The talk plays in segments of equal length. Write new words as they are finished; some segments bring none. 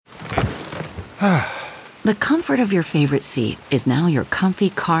The comfort of your favorite seat is now your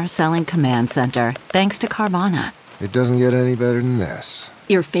comfy car selling command center, thanks to Carvana. It doesn't get any better than this.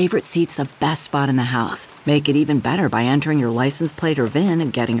 Your favorite seat's the best spot in the house. Make it even better by entering your license plate or VIN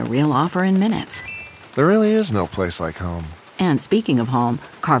and getting a real offer in minutes. There really is no place like home. And speaking of home,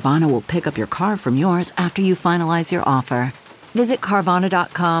 Carvana will pick up your car from yours after you finalize your offer. Visit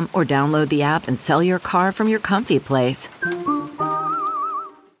Carvana.com or download the app and sell your car from your comfy place.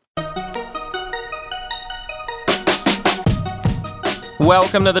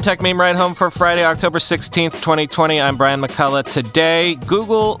 Welcome to the Tech Meme Ride Home for Friday, October 16th, 2020. I'm Brian McCullough. Today,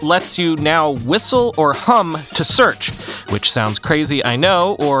 Google lets you now whistle or hum to search, which sounds crazy, I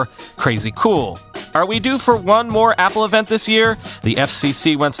know, or crazy cool. Are we due for one more Apple event this year? The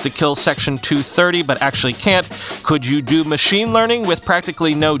FCC wants to kill Section 230, but actually can't. Could you do machine learning with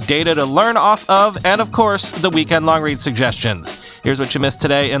practically no data to learn off of? And of course, the weekend long read suggestions. Here's what you missed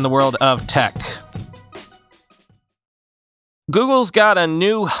today in the world of tech. Google's got a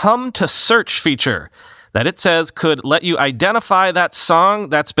new hum to search feature that it says could let you identify that song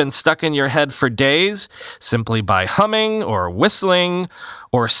that's been stuck in your head for days simply by humming or whistling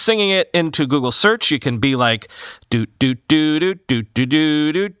or singing it into Google search. You can be like doot doot doot doot doot doot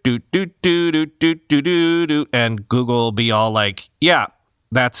doot doot doot doot doot doot doot, and Google will be all like, "Yeah,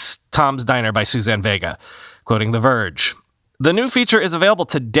 that's Tom's Diner by Suzanne Vega," quoting The Verge. The new feature is available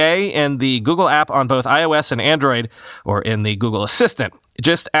today in the Google app on both iOS and Android, or in the Google Assistant.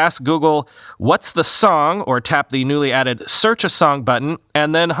 Just ask Google, "What's the song?" or tap the newly added Search a Song button,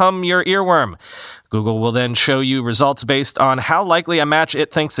 and then hum your earworm. Google will then show you results based on how likely a match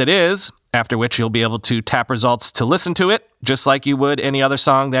it thinks it is, after which you'll be able to tap results to listen to it, just like you would any other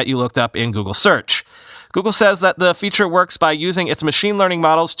song that you looked up in Google Search. Google says that the feature works by using its machine learning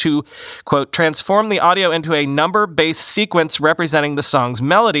models to, quote, transform the audio into a number-based sequence representing the song's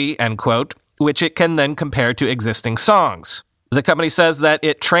melody, end quote, which it can then compare to existing songs. The company says that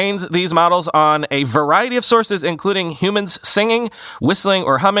it trains these models on a variety of sources, including humans singing, whistling,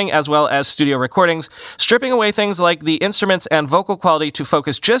 or humming, as well as studio recordings, stripping away things like the instruments and vocal quality to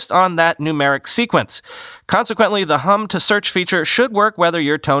focus just on that numeric sequence. Consequently, the hum to search feature should work whether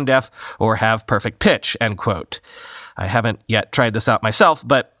you're tone deaf or have perfect pitch, end quote. I haven't yet tried this out myself,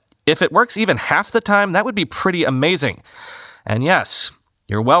 but if it works even half the time, that would be pretty amazing. And yes,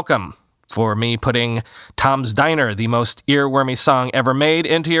 you're welcome for me putting Tom's Diner, the most earwormy song ever made,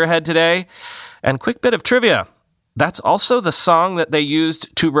 into your head today. And quick bit of trivia, that's also the song that they used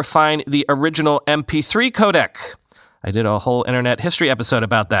to refine the original MP3 codec. I did a whole internet history episode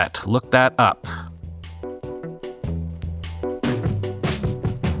about that. Look that up.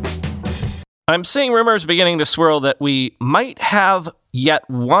 I'm seeing rumors beginning to swirl that we might have yet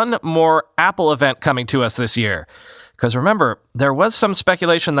one more Apple event coming to us this year. Because remember, there was some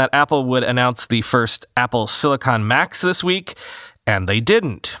speculation that Apple would announce the first Apple Silicon Macs this week, and they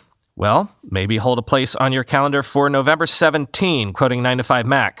didn't. Well, maybe hold a place on your calendar for November 17, quoting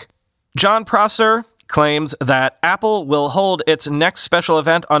 9to5Mac. Jon Prosser claims that Apple will hold its next special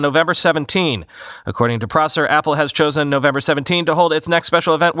event on November 17. According to Prosser, Apple has chosen November 17 to hold its next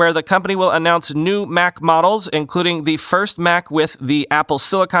special event where the company will announce new Mac models, including the first Mac with the Apple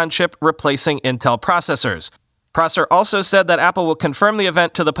Silicon chip replacing Intel processors. Prosser also said that Apple will confirm the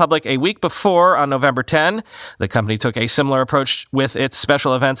event to the public a week before, on November 10. The company took a similar approach with its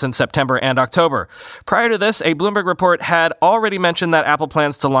special events in September and October. Prior to this, a Bloomberg report had already mentioned that Apple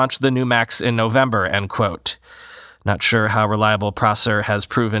plans to launch the new Macs in November, end quote. Not sure how reliable Prosser has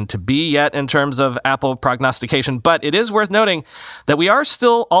proven to be yet in terms of Apple prognostication, but it is worth noting that we are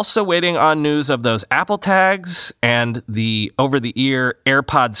still also waiting on news of those Apple tags and the over-the-ear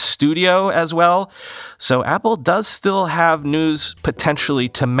AirPods Studio as well. So Apple does still have news potentially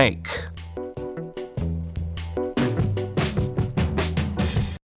to make.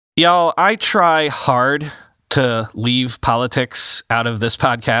 Y'all, I try hard to leave politics out of this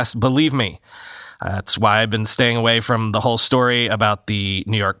podcast, believe me. That's why I've been staying away from the whole story about the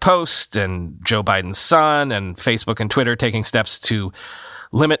New York Post and Joe Biden's son and Facebook and Twitter taking steps to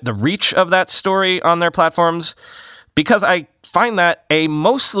limit the reach of that story on their platforms, because I find that a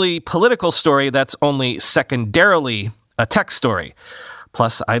mostly political story that's only secondarily a tech story.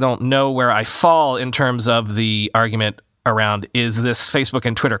 Plus, I don't know where I fall in terms of the argument around, is this Facebook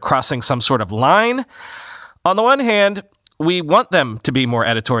and Twitter crossing some sort of line? On the one hand, we want them to be more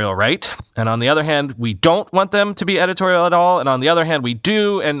editorial, right? And on the other hand, we don't want them to be editorial at all. And on the other hand, we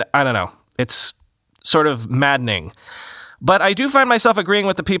do. And I don't know. It's sort of maddening. But I do find myself agreeing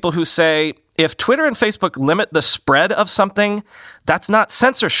with the people who say, if Twitter and Facebook limit the spread of something, that's not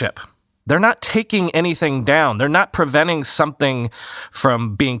censorship. They're not taking anything down. They're not preventing something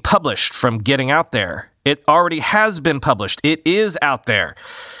from being published, from getting out there. It already has been published. It is out there.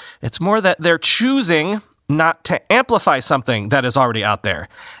 It's more that they're choosing not to amplify something that is already out there.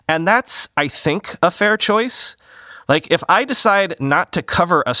 And that's, I think, a fair choice. Like, if I decide not to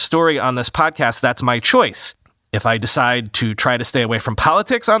cover a story on this podcast, that's my choice. If I decide to try to stay away from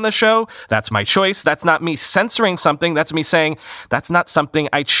politics on the show, that's my choice. That's not me censoring something. That's me saying that's not something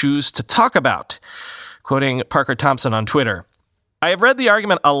I choose to talk about. Quoting Parker Thompson on Twitter, I have read the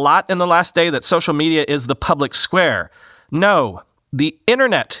argument a lot in the last day that social media is the public square. No, the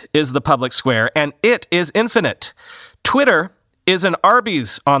internet is the public square, and it is infinite. Twitter is an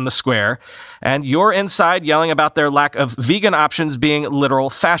Arby's on the square, and you're inside yelling about their lack of vegan options being literal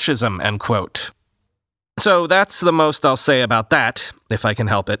fascism, end quote. So that's the most I'll say about that, if I can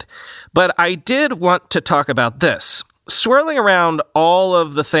help it. But I did want to talk about this. Swirling around all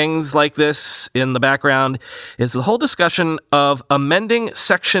of the things like this in the background is the whole discussion of amending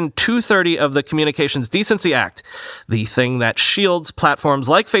Section 230 of the Communications Decency Act, the thing that shields platforms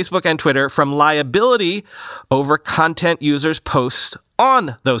like Facebook and Twitter from liability over content users post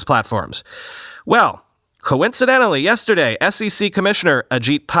on those platforms. Well, coincidentally, yesterday, SEC Commissioner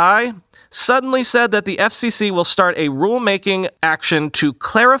Ajit Pai suddenly said that the FCC will start a rulemaking action to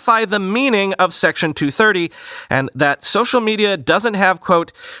clarify the meaning of Section 230 and that social media doesn't have,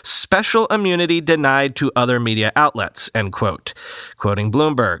 quote, special immunity denied to other media outlets, end quote. Quoting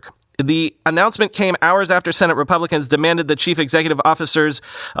Bloomberg. The announcement came hours after Senate Republicans demanded the chief executive officers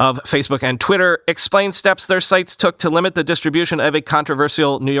of Facebook and Twitter explain steps their sites took to limit the distribution of a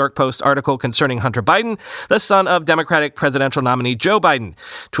controversial New York Post article concerning Hunter Biden, the son of Democratic presidential nominee Joe Biden.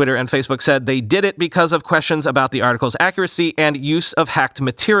 Twitter and Facebook said they did it because of questions about the article's accuracy and use of hacked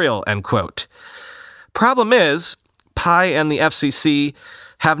material, end quote. Problem is, Pai and the FCC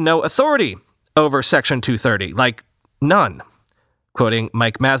have no authority over Section 230, like none. Quoting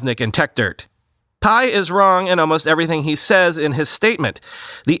Mike Masnick in TechDirt, Pai is wrong in almost everything he says in his statement.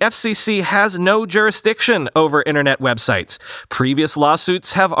 The FCC has no jurisdiction over internet websites. Previous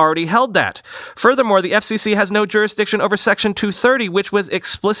lawsuits have already held that. Furthermore, the FCC has no jurisdiction over Section 230, which was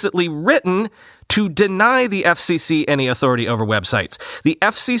explicitly written to deny the FCC any authority over websites. The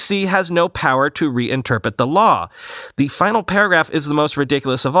FCC has no power to reinterpret the law. The final paragraph is the most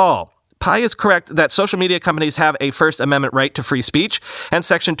ridiculous of all. Pai is correct that social media companies have a First Amendment right to free speech, and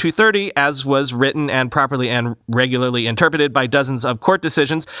Section 230, as was written and properly and regularly interpreted by dozens of court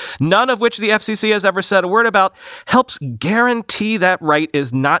decisions, none of which the FCC has ever said a word about, helps guarantee that right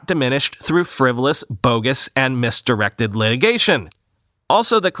is not diminished through frivolous, bogus, and misdirected litigation.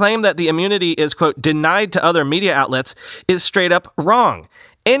 Also, the claim that the immunity is, quote, denied to other media outlets is straight up wrong.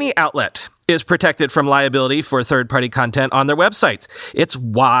 Any outlet is protected from liability for third-party content on their websites. It's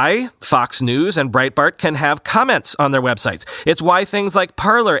why Fox News and Breitbart can have comments on their websites. It's why things like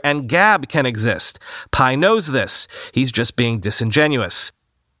Parler and Gab can exist. Pai knows this. He's just being disingenuous.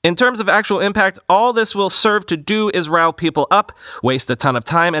 In terms of actual impact, all this will serve to do is rile people up, waste a ton of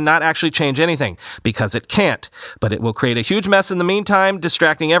time, and not actually change anything, because it can't. But it will create a huge mess in the meantime,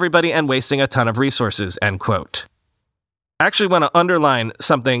 distracting everybody and wasting a ton of resources, end quote. I actually want to underline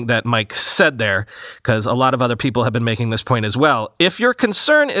something that Mike said there, because a lot of other people have been making this point as well. If your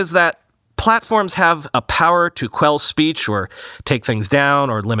concern is that platforms have a power to quell speech or take things down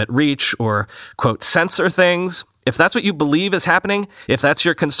or limit reach or, quote, censor things, if that's what you believe is happening, if that's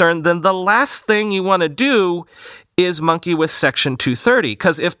your concern, then the last thing you want to do is monkey with Section 230.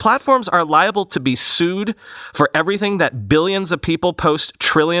 Because if platforms are liable to be sued for everything that billions of people post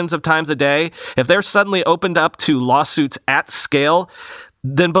trillions of times a day, if they're suddenly opened up to lawsuits at scale,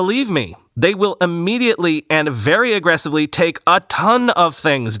 then believe me, they will immediately and very aggressively take a ton of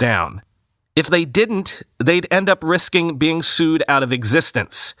things down. If they didn't, they'd end up risking being sued out of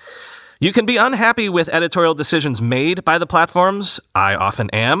existence. You can be unhappy with editorial decisions made by the platforms. I often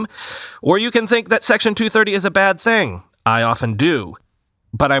am. Or you can think that Section 230 is a bad thing. I often do.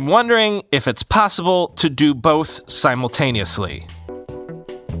 But I'm wondering if it's possible to do both simultaneously.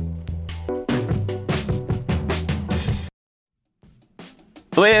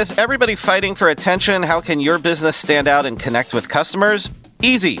 With everybody fighting for attention, how can your business stand out and connect with customers?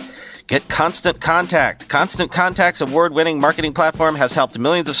 Easy. Get Constant Contact. Constant Contact's award-winning marketing platform has helped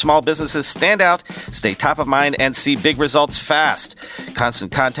millions of small businesses stand out, stay top of mind, and see big results fast.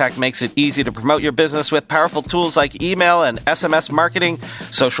 Constant Contact makes it easy to promote your business with powerful tools like email and SMS marketing,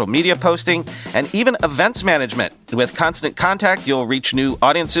 social media posting, and even events management. With Constant Contact, you'll reach new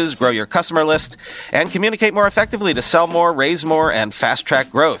audiences, grow your customer list, and communicate more effectively to sell more, raise more, and fast-track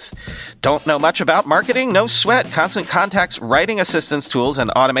growth. Don't know much about marketing? No sweat. Constant Contact's writing assistance tools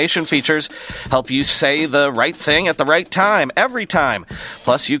and automation features help you say the right thing at the right time, every time.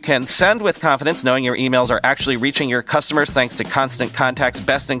 Plus, you can send with confidence knowing your emails are actually reaching your customers thanks to Constant Contact's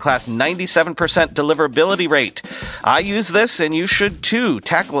best-in-class 97% deliverability rate. I use this, and you should too.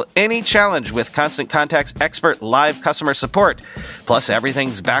 Tackle any challenge with Constant Contact's expert live customer support. Plus,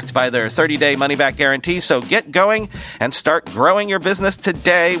 everything's backed by their 30-day money-back guarantee, so get going and start growing your business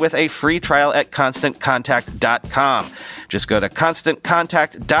today with a free trial at ConstantContact.com. Just go to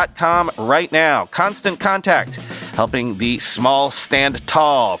ConstantContact.com right now. Constant Contact, helping the small stand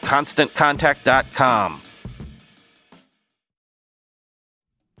tall. ConstantContact.com.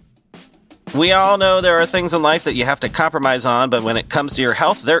 We all know there are things in life that you have to compromise on, but when it comes to your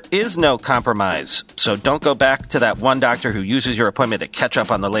health, there is no compromise. So don't go back to that one doctor who uses your appointment to catch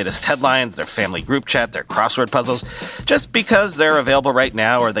up on the latest headlines, their family group chat, their crossword puzzles, just because they're available right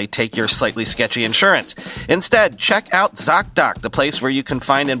now or they take your slightly sketchy insurance. Instead, check out ZocDoc, the place where you can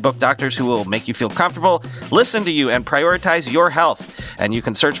find and book doctors who will make you feel comfortable, listen to you, and prioritize your health. And you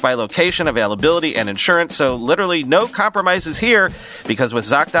can search by location, availability, and insurance, so literally no compromises here, because with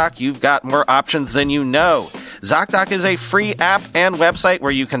ZocDoc, you've got more options than you know. ZocDoc is a free app and website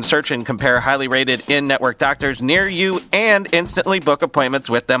where you can search and compare highly rated in-network doctors near you and instantly book appointments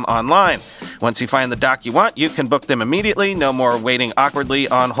with them online. Once you find the doc you want, you can book them immediately. No more waiting awkwardly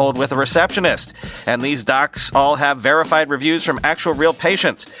on hold with a receptionist. And these docs all have verified reviews from actual real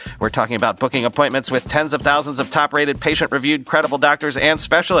patients. We're talking about booking appointments with tens of thousands of top-rated, patient-reviewed, credible doctors and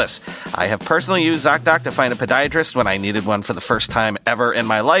specialists. I have personally used ZocDoc to find a podiatrist when I needed one for the first time ever in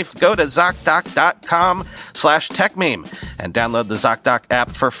my life. Go to ZocDoc.com/TechMeme and download the ZocDoc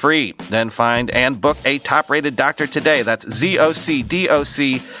app for free. Then find and book a top-rated doctor today. That's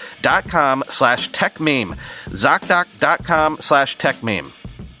ZocDoc.com/TechMeme. ZocDoc.com/TechMeme.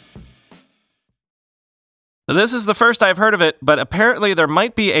 This is the first I've heard of it, but apparently there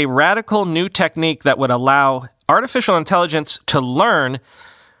might be a radical new technique that would allow artificial intelligence to learn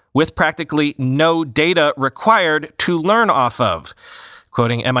with practically no data required to learn off of.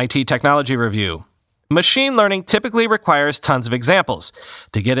 Quoting MIT Technology Review, machine learning typically requires tons of examples.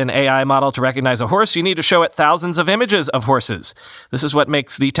 To get an AI model to recognize a horse, you need to show it thousands of images of horses. This is what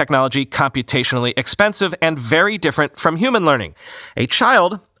makes the technology computationally expensive and very different from human learning. A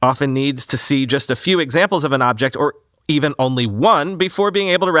child often needs to see just a few examples of an object or even only one before being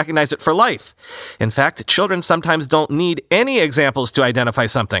able to recognize it for life. In fact, children sometimes don't need any examples to identify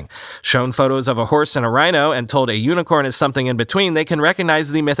something. Shown photos of a horse and a rhino and told a unicorn is something in between, they can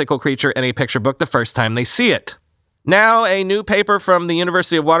recognize the mythical creature in a picture book the first time they see it. Now, a new paper from the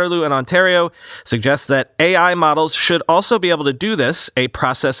University of Waterloo in Ontario suggests that AI models should also be able to do this, a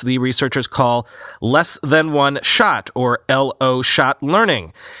process the researchers call less than one shot, or LO shot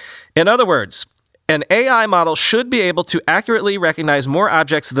learning. In other words, an AI model should be able to accurately recognize more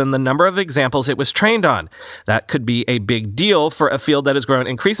objects than the number of examples it was trained on. That could be a big deal for a field that has grown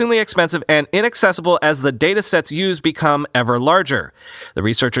increasingly expensive and inaccessible as the datasets used become ever larger. The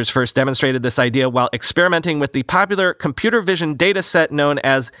researchers first demonstrated this idea while experimenting with the popular computer vision dataset known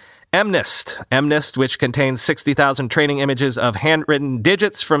as MNIST. MNIST, which contains 60,000 training images of handwritten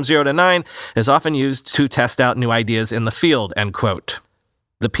digits from 0 to 9, is often used to test out new ideas in the field, end quote.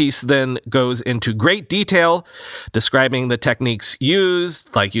 The piece then goes into great detail, describing the techniques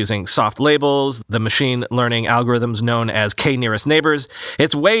used, like using soft labels, the machine learning algorithms known as k-nearest neighbors.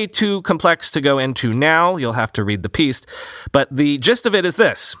 It's way too complex to go into now. You'll have to read the piece. But the gist of it is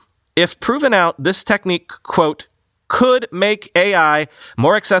this. If proven out, this technique, quote, could make AI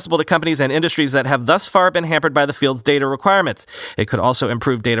more accessible to companies and industries that have thus far been hampered by the field's data requirements. It could also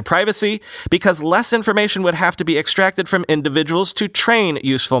improve data privacy because less information would have to be extracted from individuals to train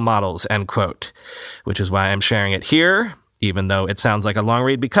useful models, end quote. Which is why I'm sharing it here, even though it sounds like a long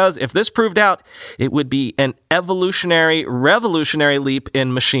read, because if this proved out, it would be an revolutionary leap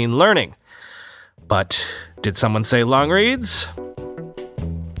in machine learning. But did someone say long reads?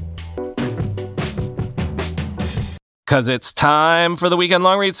 Because it's time for the weekend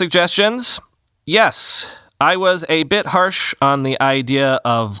long read suggestions. Yes, I was a bit harsh on the idea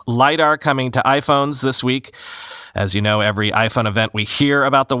of LiDAR coming to iPhones this week. As you know, every iPhone event we hear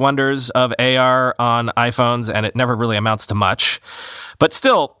about the wonders of AR on iPhones, and it never really amounts to much. But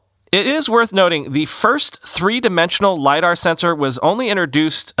still, it is worth noting the first three-dimensional LiDAR sensor was only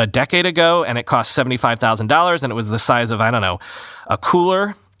introduced a decade ago, and it cost $75,000, and it was the size of, a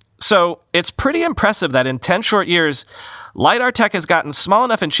cooler. So it's pretty impressive that in 10 short years, LiDAR tech has gotten small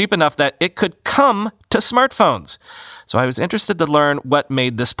enough and cheap enough that it could come to smartphones. So I was interested to learn what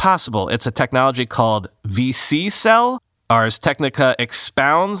made this possible. It's a technology called VC cell. Ars Technica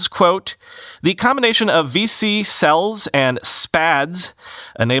expounds, quote, "The combination of VC cells and SPADs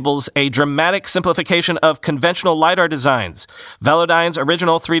enables a dramatic simplification of conventional LiDAR designs. Velodyne's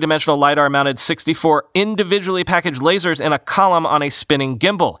original three-dimensional LiDAR mounted 64 individually packaged lasers in a column on a spinning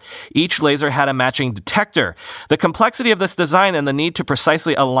gimbal. Each laser had a matching detector. The complexity of this design and the need to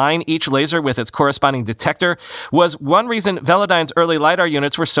precisely align each laser with its corresponding detector was one reason Velodyne's early LiDAR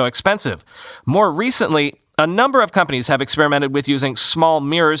units were so expensive. More recently, a number of companies have experimented with using small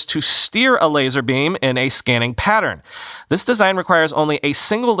mirrors to steer a laser beam in a scanning pattern. This design requires only a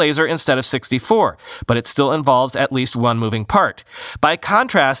single laser instead of 64, but it still involves at least one moving part. By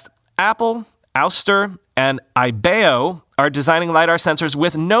contrast, Apple, Ouster, and Ibeo are designing LiDAR sensors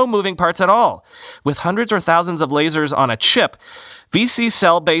with no moving parts at all. With hundreds or thousands of lasers on a chip, VC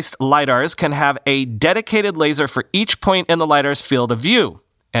cell-based LiDARs can have a dedicated laser for each point in the LiDAR's field of view.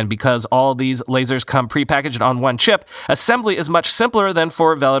 And because all these lasers come prepackaged on one chip, assembly is much simpler than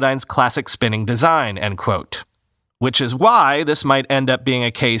for Velodyne's classic spinning design," end quote. Which is why this might end up being a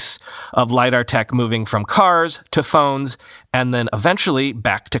case of LiDAR tech moving from cars to phones and then eventually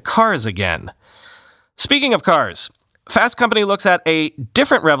back to cars again. Speaking of cars, Fast Company looks at a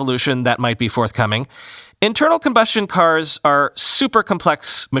different revolution that might be forthcoming. Internal combustion cars are super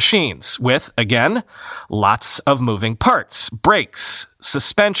complex machines with, again, lots of moving parts, brakes,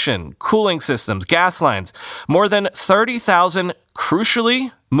 suspension, cooling systems, gas lines. More than 30,000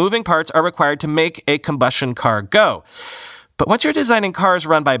 crucially moving parts are required to make a combustion car go. But once you're designing cars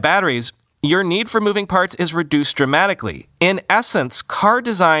run by batteries, your need for moving parts is reduced dramatically. In essence, car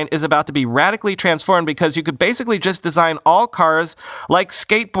design is about to be radically transformed because you could basically just design all cars like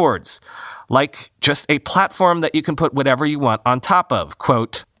skateboards, like just a platform that you can put whatever you want on top of.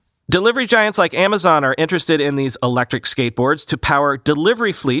 Quote, "Delivery giants like Amazon are interested in these electric skateboards to power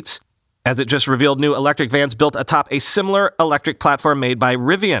delivery fleets, as it just revealed new electric vans built atop a similar electric platform made by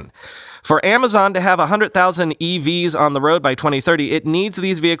Rivian. For Amazon to have 100,000 EVs on the road by 2030, it needs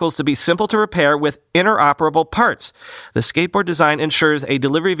these vehicles to be simple to repair with interoperable parts. The skateboard design ensures a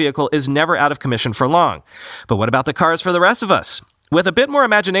delivery vehicle is never out of commission for long. But what about the cars for the rest of us? With a bit more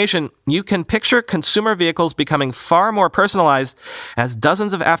imagination, you can picture consumer vehicles becoming far more personalized as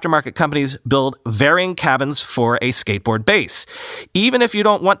dozens of aftermarket companies build varying cabins for a skateboard base. Even if you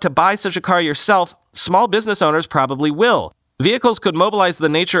don't want to buy such a car yourself, small business owners probably will. Vehicles could mobilize the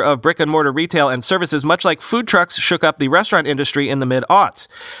nature of brick-and-mortar retail and services much like food trucks shook up the restaurant industry in the mid-aughts.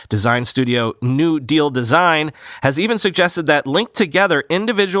 Design studio New Deal Design has even suggested that linked together,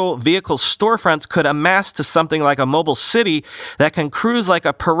 individual vehicle storefronts could amass to something like a mobile city that can cruise like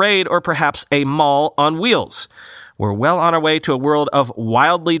a parade or perhaps a mall on wheels. We're well on our way to a world of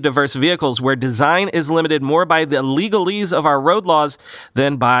wildly diverse vehicles where design is limited more by the legalese of our road laws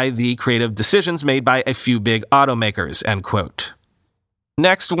than by the creative decisions made by a few big automakers," end quote.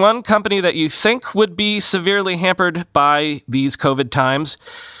 Next, one company that you think would be severely hampered by these COVID times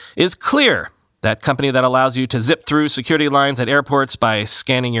is Clear, that company that allows you to zip through security lines at airports by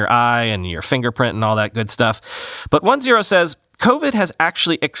scanning your eye and your fingerprint and all that good stuff. But 10 says, COVID has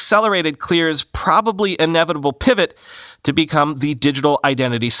actually accelerated Clear's probably inevitable pivot to become the digital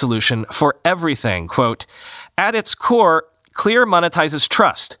identity solution for everything. Quote, "At its core, Clear monetizes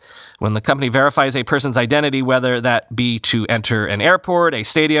trust. When the company verifies a person's identity, whether that be to enter an airport, a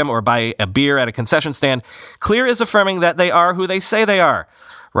stadium, or buy a beer at a concession stand, Clear is affirming that they are who they say they are.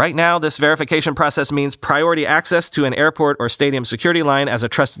 Right now, this verification process means priority access to an airport or stadium security line as a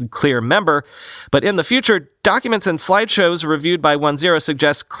trusted Clear member. But in the future, documents and slideshows reviewed by 10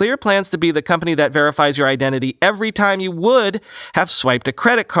 suggest Clear plans to be the company that verifies your identity every time you would have swiped a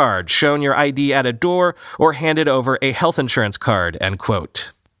credit card, shown your ID at a door, or handed over a health insurance card," end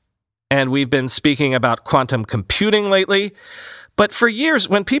quote. And we've been speaking about quantum computing lately. But for years,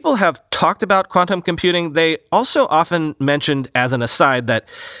 when people have talked about quantum computing, they also often mentioned as an aside that,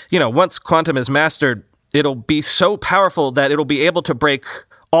 once quantum is mastered, it'll be so powerful that it'll be able to break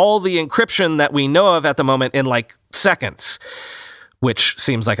all the encryption that we know of at the moment in like seconds, which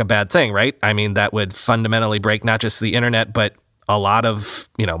seems like a bad thing, right? I mean, that would fundamentally break not just the internet, but a lot of,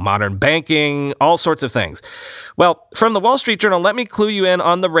 modern banking, all sorts of things. Well, from the Wall Street Journal, let me clue you in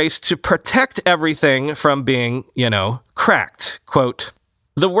on the race to protect everything from being, cracked. Quote,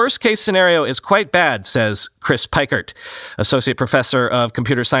 The worst-case scenario is quite bad, says Chris Pikert, associate professor of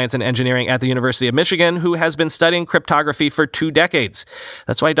computer science and engineering at the University of Michigan, who has been studying cryptography for 2 decades.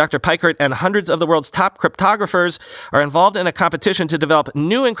 That's why Dr. Pikert and hundreds of the world's top cryptographers are involved in a competition to develop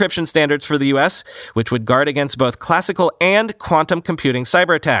new encryption standards for the U.S., which would guard against both classical and quantum computing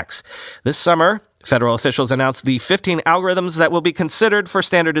cyber attacks. This summer, federal officials announced the 15 algorithms that will be considered for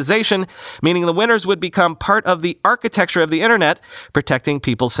standardization, meaning the winners would become part of the architecture of the internet, protecting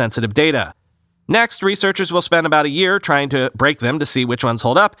people's sensitive data. Next, researchers will spend about a year trying to break them to see which ones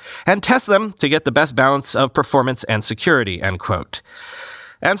hold up and test them to get the best balance of performance and security, end quote.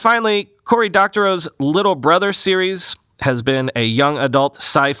 And finally, Cory Doctorow's Little Brother series has been a young adult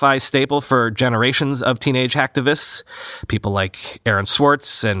sci-fi staple for generations of teenage hacktivists, people like Aaron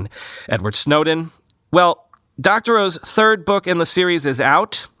Swartz and Edward Snowden. Well, Doctorow's 3rd book in the series is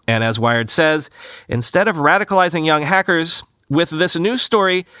out, and as Wired says, instead of radicalizing young hackers, with this new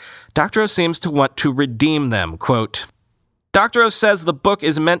story, Doctorow seems to want to redeem them, quote, Doctorow says the book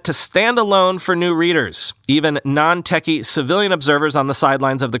is meant to stand alone for new readers, even non-techie civilian observers on the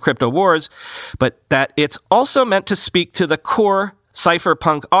sidelines of the crypto wars, but that it's also meant to speak to the core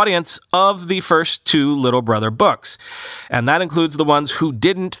cypherpunk audience of the first 2 Little Brother books. And that includes the ones who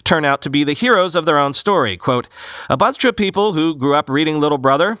didn't turn out to be the heroes of their own story. Quote, a bunch of people who grew up reading Little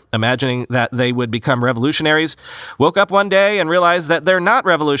Brother, imagining that they would become revolutionaries, woke up one day and realized that they're not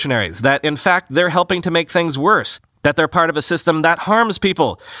revolutionaries, that in fact they're helping to make things worse, that they're part of a system that harms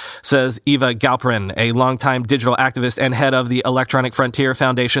people, says Eva Galperin, a longtime digital activist and head of the Electronic Frontier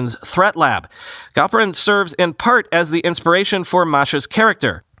Foundation's Threat Lab. Galperin serves in part as the inspiration for Masha's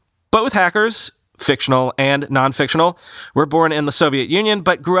character. Both hackers, fictional and non-fictional, were born in the Soviet Union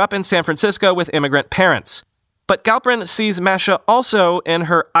but grew up in San Francisco with immigrant parents. But Galperin sees Masha also in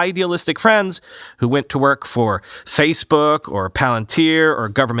her idealistic friends who went to work for Facebook or Palantir or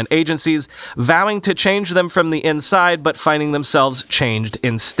government agencies, vowing to change them from the inside but finding themselves changed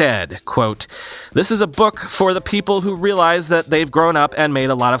instead. Quote, this is a book for the people who realize that they've grown up and made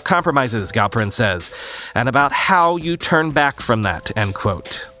a lot of compromises, Galperin says, and about how you turn back from that, end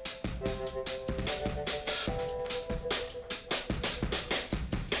quote.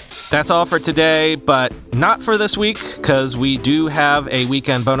 That's all for today, but not for this week, because we do have a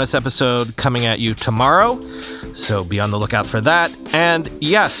weekend bonus episode coming at you tomorrow, so be on the lookout for that. And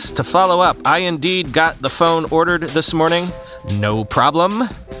yes, to follow up, I indeed got the phone ordered this morning. No problem.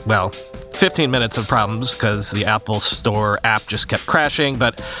 Well, 15 minutes of problems, because the Apple Store app just kept crashing,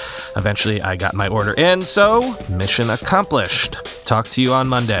 but eventually I got my order in, so mission accomplished. Talk to you on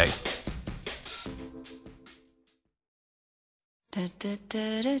Monday. Da